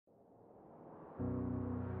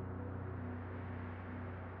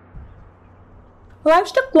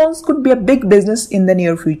Livestock clones could be a big business in the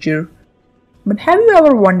near future. But have you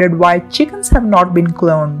ever wondered why chickens have not been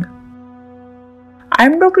cloned? I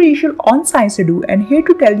am Dr. Eishal on Scienceado and here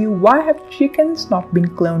to tell you why have chickens not been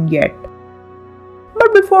cloned yet.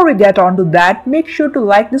 But before we get on to that, make sure to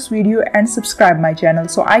like this video and subscribe my channel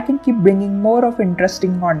so I can keep bringing more of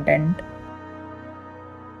interesting content.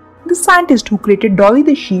 The scientists who created Dolly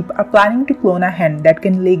the sheep are planning to clone a hen that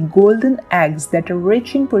can lay golden eggs that are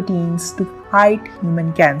rich in proteins to fight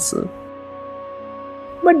human cancer.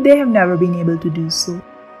 But they have never been able to do so.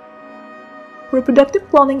 Reproductive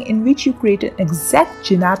cloning, in which you create an exact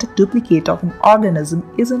genetic duplicate of an organism,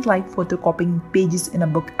 isn't like photocopying pages in a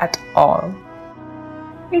book at all.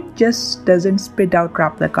 It just doesn't spit out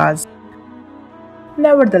replicas.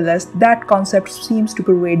 Nevertheless, that concept seems to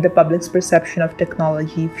pervade the public's perception of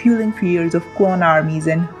technology, fueling fears of clone armies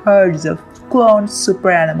and herds of cloned super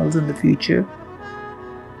animals in the future.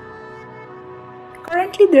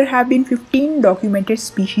 Currently, there have been 15 documented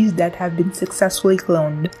species that have been successfully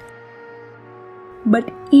cloned.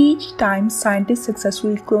 But each time scientists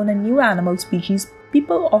successfully clone a new animal species,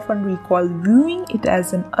 people often recall viewing it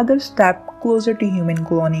as another step closer to human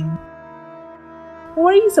cloning.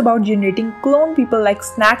 Worries about generating clone people like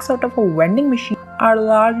snacks out of a vending machine are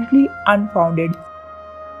largely unfounded,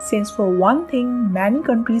 since for one thing, many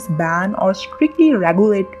countries ban or strictly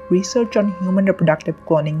regulate research on human reproductive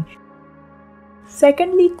cloning.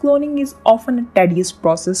 Secondly, cloning is often a tedious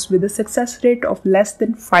process with a success rate of less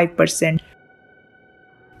than 5%.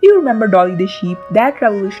 You remember Dolly the sheep? That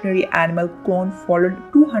revolutionary animal clone followed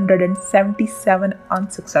 277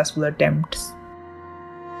 unsuccessful attempts.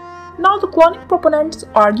 Now, the cloning proponents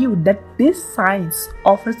argued that this science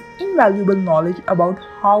offers invaluable knowledge about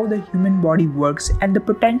how the human body works and the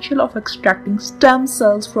potential of extracting stem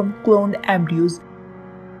cells from cloned embryos.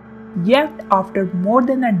 Yet, after more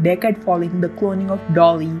than a decade following the cloning of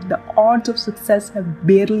Dolly, the odds of success have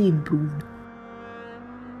barely improved.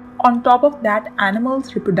 On top of that,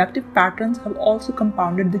 animals' reproductive patterns have also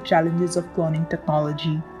compounded the challenges of cloning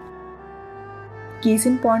technology. Case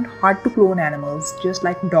in point, hard to clone animals, just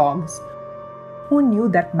like dogs. Who knew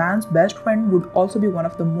that man's best friend would also be one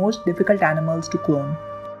of the most difficult animals to clone?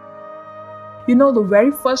 You know, the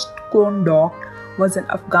very first cloned dog was an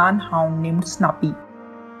Afghan hound named Snuppy.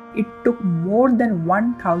 It took more than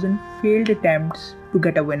 1,000 failed attempts to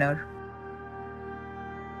get a winner.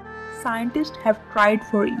 Scientists have tried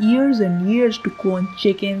for years and years to clone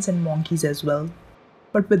chickens and monkeys as well,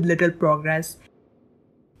 but with little progress.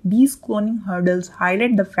 These cloning hurdles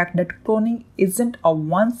highlight the fact that cloning isn't a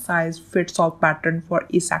one-size-fits-all pattern for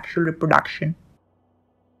asexual reproduction.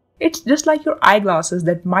 It's just like your eyeglasses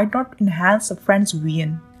that might not enhance a friend's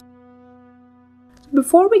vision.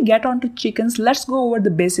 Before we get on to chickens, let's go over the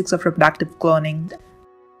basics of reproductive cloning.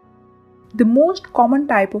 The most common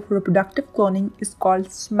type of reproductive cloning is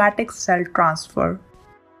called somatic cell transfer.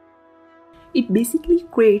 It basically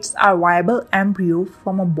creates a viable embryo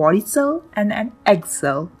from a body cell and an egg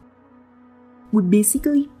cell. We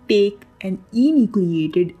basically take an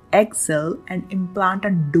enucleated egg cell and implant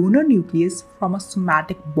a donor nucleus from a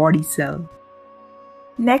somatic body cell.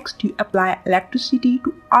 Next, you apply electricity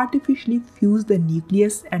to artificially fuse the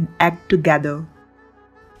nucleus and egg together,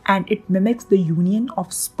 and it mimics the union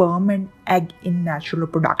of sperm and egg in natural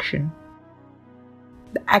reproduction.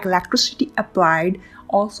 The electricity applied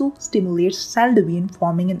also stimulates cell division,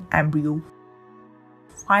 forming an embryo.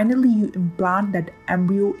 Finally, you implant that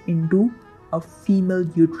embryo into a female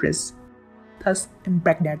uterus, thus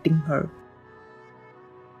impregnating her.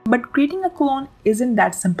 But creating a clone isn't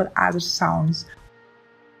that simple as it sounds.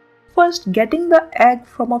 First, getting the egg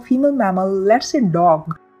from a female mammal, let's say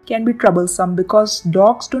dog, can be troublesome because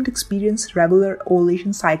dogs don't experience regular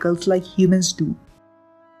ovulation cycles like humans do.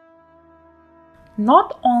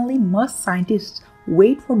 Not only must scientists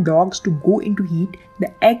wait for dogs to go into heat,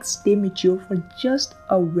 the eggs stay mature for just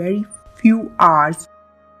a very few hours,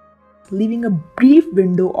 leaving a brief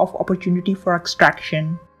window of opportunity for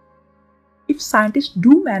extraction. If scientists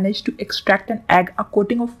do manage to extract an egg, a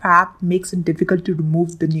coating of fat makes it difficult to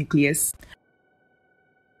remove the nucleus.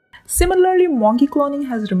 Similarly, monkey cloning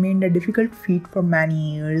has remained a difficult feat for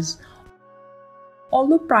many years.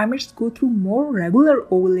 Although primates go through more regular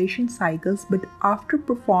ovulation cycles, but after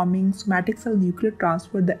performing somatic cell nuclear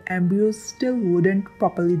transfer, the embryos still wouldn't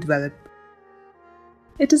properly develop.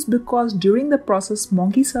 It is because during the process,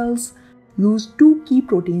 monkey cells lose two key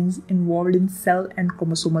proteins involved in cell and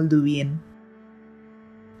chromosomal division.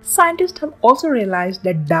 Scientists have also realized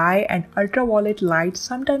that dye and ultraviolet light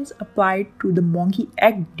sometimes applied to the monkey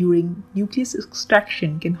egg during nucleus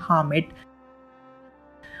extraction can harm it.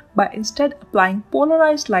 By instead applying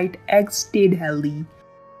polarized light, eggs stayed healthy,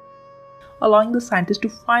 allowing the scientists to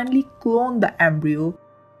finally clone the embryo.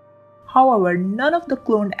 However, none of the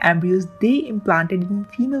cloned embryos they implanted in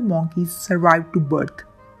female monkeys survived to birth.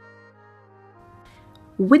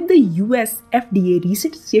 With the US FDA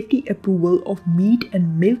recent safety approval of meat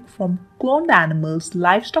and milk from cloned animals,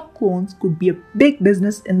 livestock clones could be a big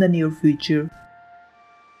business in the near future.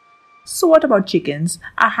 So what about chickens?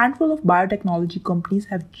 A handful of biotechnology companies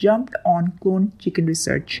have jumped on cloned chicken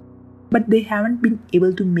research, but they haven't been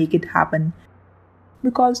able to make it happen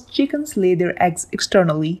because chickens lay their eggs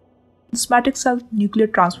externally. Somatic cell nuclear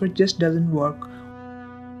transfer just doesn't work.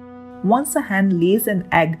 Once a hen lays an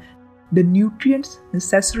egg, the nutrients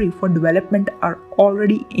necessary for development are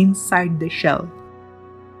already inside the shell.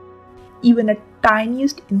 Even a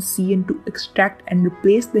tiniest incision to extract and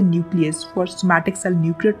replace the nucleus for somatic cell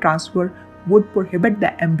nuclear transfer would prohibit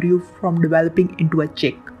the embryo from developing into a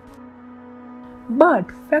chick.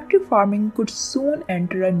 But factory farming could soon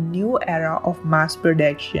enter a new era of mass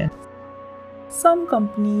production. Some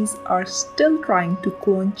companies are still trying to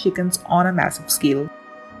clone chickens on a massive scale.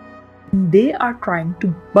 They are trying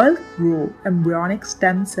to bulk grow embryonic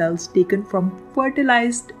stem cells taken from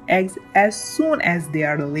fertilized eggs as soon as they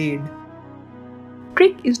are laid.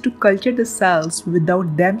 Trick is to culture the cells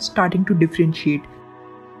without them starting to differentiate.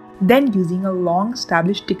 Then, using a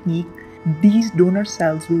long-established technique, these donor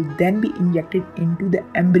cells will then be injected into the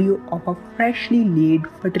embryo of a freshly laid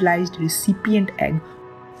fertilized recipient egg,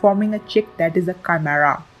 forming a chick that is a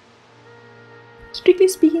chimera. Strictly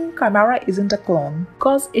speaking, chimera isn't a clone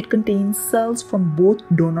because it contains cells from both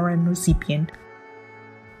donor and recipient.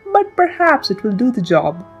 But perhaps it will do the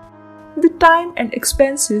job. The time and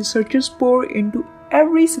expense researchers pour into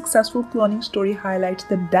every successful cloning story highlights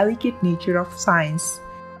the delicate nature of science.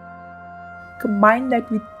 Combine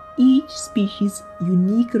that with each species'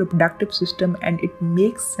 unique reproductive system and it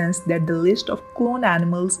makes sense that the list of cloned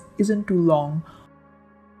animals isn't too long.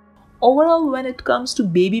 Overall, when it comes to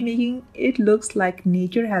baby making, it looks like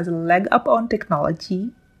nature has a leg up on technology.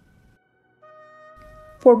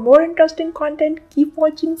 For more interesting content, keep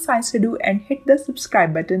watching Scienceado and hit the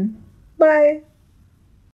subscribe button. Bye!